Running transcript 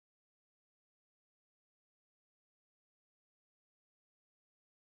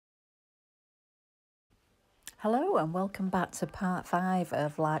Hello and welcome back to part 5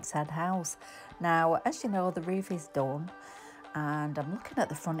 of LARKSHEAD HOUSE. Now, as you know, the roof is done and I'm looking at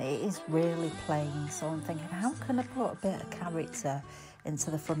the front. It is really plain, so I'm thinking, how can I put a bit of character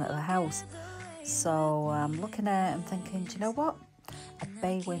into the front of the house? So I'm looking at it and thinking, do you know what? A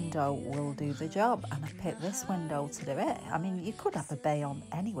bay window will do the job, and I picked this window to do it. I mean, you could have a bay on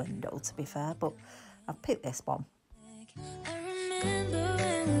any window, to be fair, but I've picked this one. I remember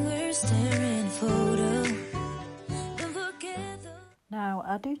when we were staring photo. Now,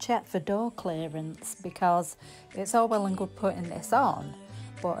 I do check for door clearance because it's all well and good putting this on,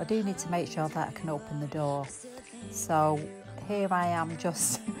 but I do need to make sure that I can open the door. So here I am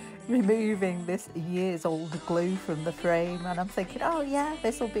just removing this years old glue from the frame, and I'm thinking, oh yeah,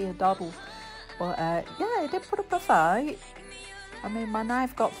 this will be a doddle. But yeah, it did put up a fight. I mean, my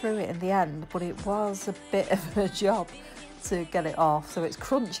knife got through it in the end, but it was a bit of a job to get it off, so it's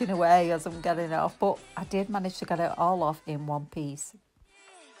crunching away as I'm getting it off, but I did manage to get it all off in one piece.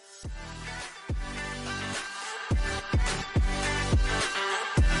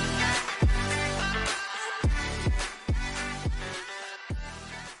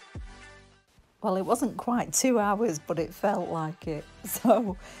 Well, it wasn't quite 2 hours, but it felt like it.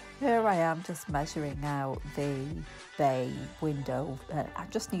 So here I am just measuring out the bay window. I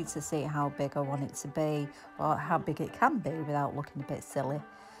just need to see how big I want it to be, or how big it can be without looking a bit silly.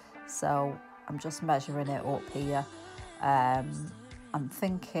 So I'm just measuring it up here. I'm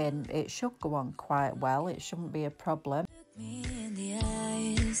thinking it should go on quite well. It shouldn't be a problem.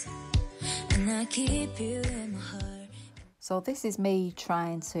 So this is me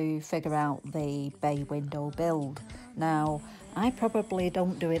trying to figure out the bay window build. Now, I probably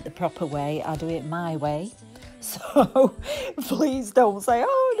don't do it the proper way. I do it my way. So please don't say,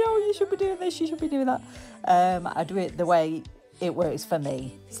 oh no, you should be doing this, you should be doing that. I do it the way it works for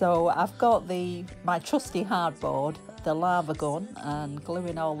me. So I've got my trusty hardboard, the lava gun, and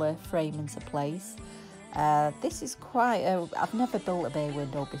gluing all the frame into place. This is I've never built a bay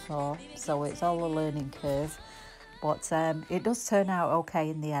window before, so it's all a learning curve. But it does turn out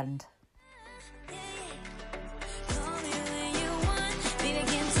okay in the end.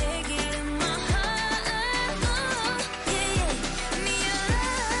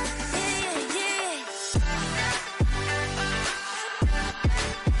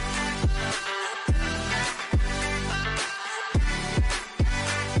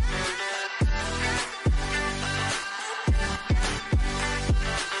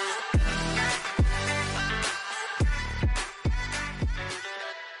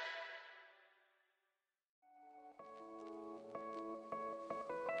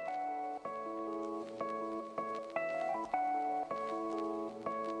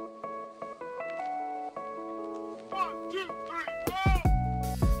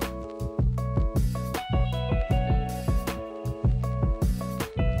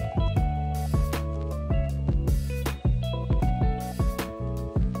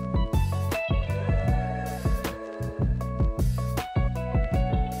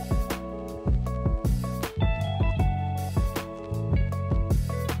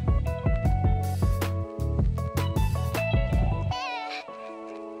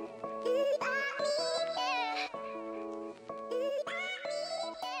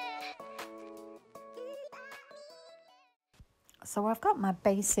 So I've got my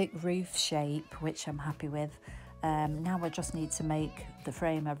basic roof shape, which I'm happy with. Now I just need to make the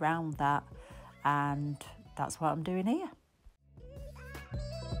frame around that, and that's what I'm doing here.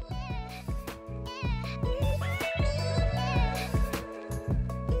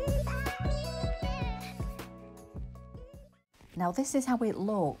 Now this is how it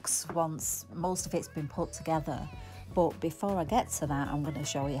looks once most of it's been put together, but before I get to that, I'm going to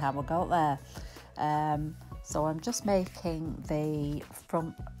show you how I got there. So I'm just making the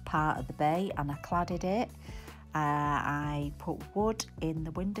front part of the bay, and I cladded it. I put wood in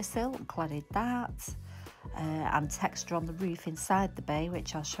the windowsill and cladded that, and texture on the roof inside the bay,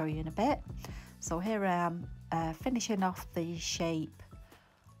 which I'll show you in a bit. So here I am finishing off the shape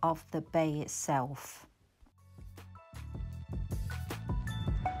of the bay itself.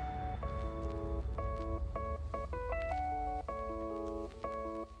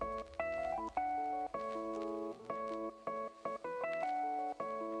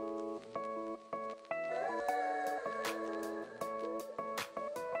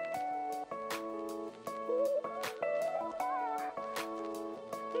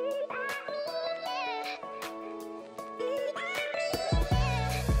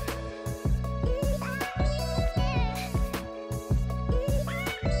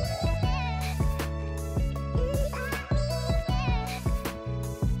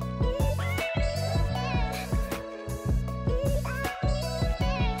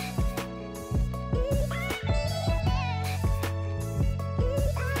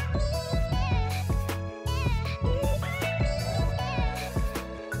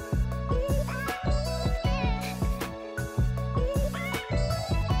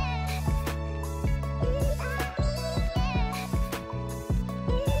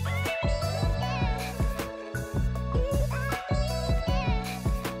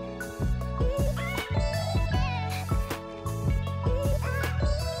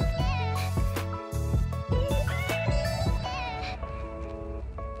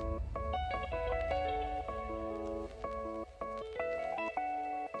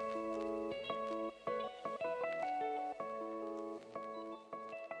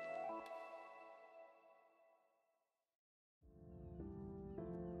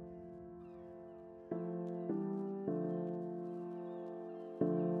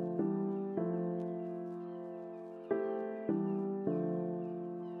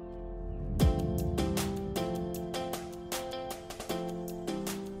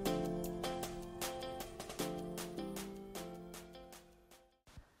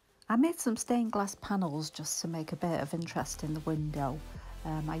 I made some stained glass panels just to make a bit of interest in the window.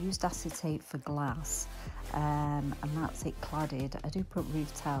 I used acetate for glass, and that's it cladded. I do put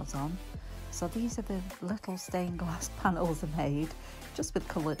roof tiles on. So these are the little stained glass panels I made, just with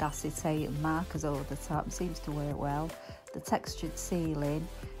coloured acetate and markers over the top. Seems to work well. The textured ceiling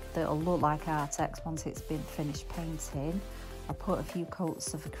that'll look like Artex once it's been finished painting. I put a few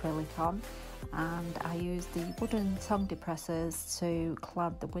coats of acrylic on, and I used the wooden tongue depressors to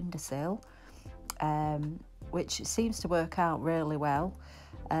clad the windowsill, which seems to work out really well.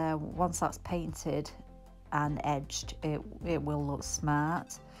 Once that's painted and edged, it will look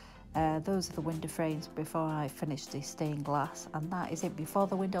smart. Those are the window frames before I finished the stained glass, and that is it before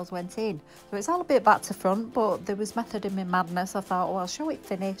the windows went in. So it's all a bit back to front, but there was method in my madness. I thought, oh, I'll show it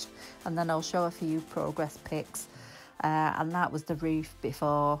finished and then I'll show a few progress pics. And that was the roof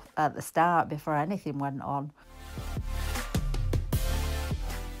before, at the start, before anything went on.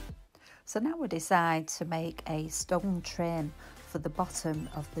 So now we decide to make a stone trim for the bottom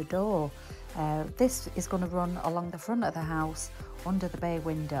of the door. This is going to run along the front of the house under the bay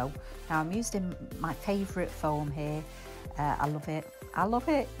window. Now I'm using my favourite foam here. I love it. I love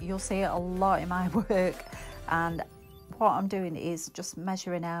it. You'll see it a lot in my work. And what I'm doing is just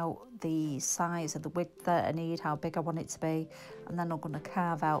measuring out the size of the width that I need, how big I want it to be, and then I'm going to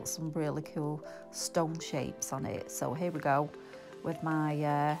carve out some really cool stone shapes on it. So here we go with my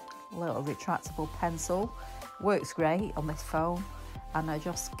little retractable pencil. Works great on this foam, and I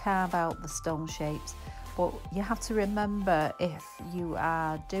just carve out the stone shapes. But you have to remember, if you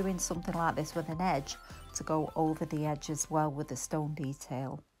are doing something like this with an edge, to go over the edge as well with the stone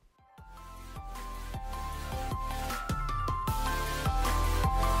detail.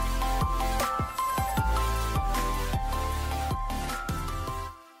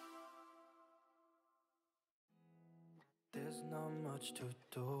 There's not much to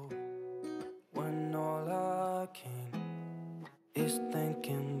do when all I can is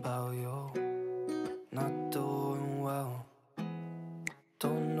thinking about you. Not doing well,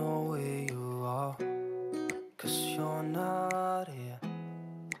 don't know where you are, 'cause you're not here.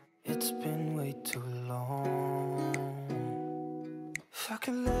 It's been way too long. If I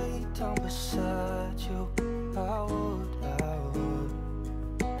could lay down beside you, I would.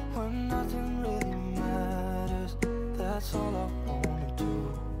 When nothing really matters, that's all I wanna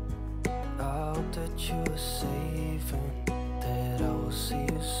do. I hope that you are safe and that I will see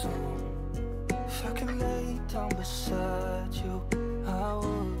you soon. If I could lay down beside you, I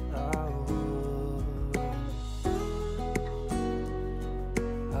would.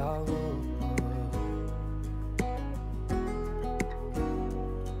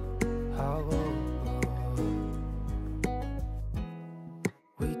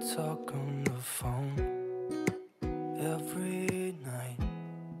 We talk on the phone every night.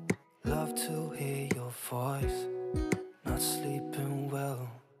 Love to hear your voice. Not sleeping well,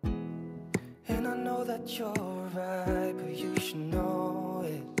 and I know that you're right, but you should know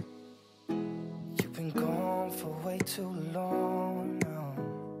it. You've been gone for way too long now.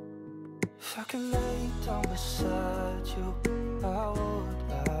 If I could lay down beside you, I would.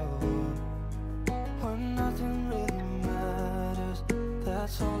 When nothing really matters,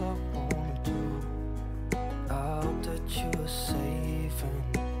 that's all I wanna do. I hope that you are safe and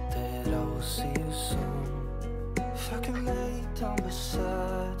that I will see you soon. If I could lay down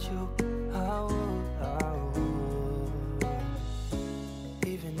beside you, I would.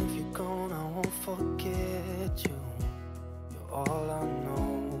 Even if you're gone, I won't forget you. You're all I know,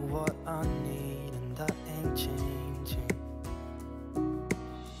 what I need, and that ain't changing.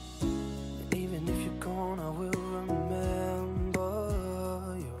 And even if you're gone, I will remember.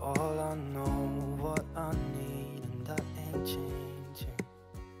 You're all I know, what I need, and that ain't changing.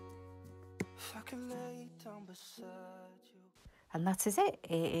 If I could lay down beside you. And that is it.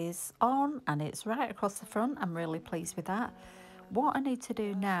 It is on and it's right across the front. I'm really pleased with that. What I need to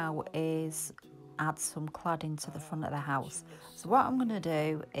do now is add some cladding to the front of the house. So what I'm going to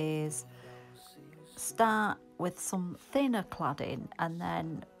do is start with some thinner cladding and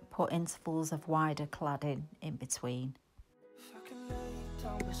then put intervals of wider cladding in between. If I could lay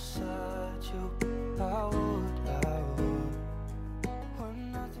down beside you, I would.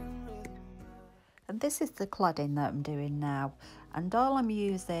 When nothing really matters. And this is the cladding that I'm doing now, and all I'm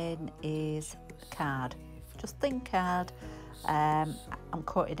using is card, just thin card. I'm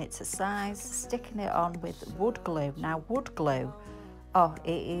cutting it to size, sticking it on with wood glue. Now wood glue, oh, it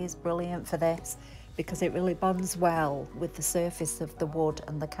is brilliant for this because it really bonds well with the surface of the wood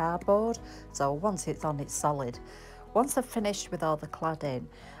and the cardboard. So once it's on, it's solid. Once I've finished with all the cladding,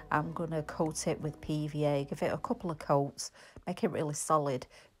 I'm going to coat it with PVA, give it a couple of coats, make it really solid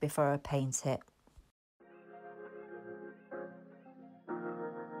before I paint it.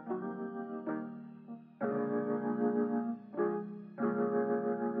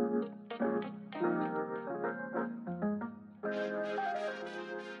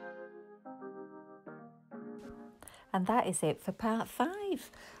 And that is it for part 5.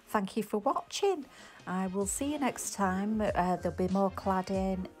 Thank you for watching. I will see you next time. There'll be more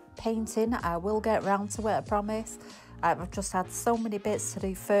cladding, painting. I will get round to it, I promise. I've just had so many bits to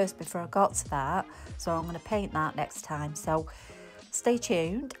do first before I got to that. So I'm going to paint that next time. So stay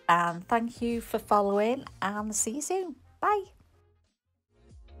tuned and thank you for following and see you soon. Bye.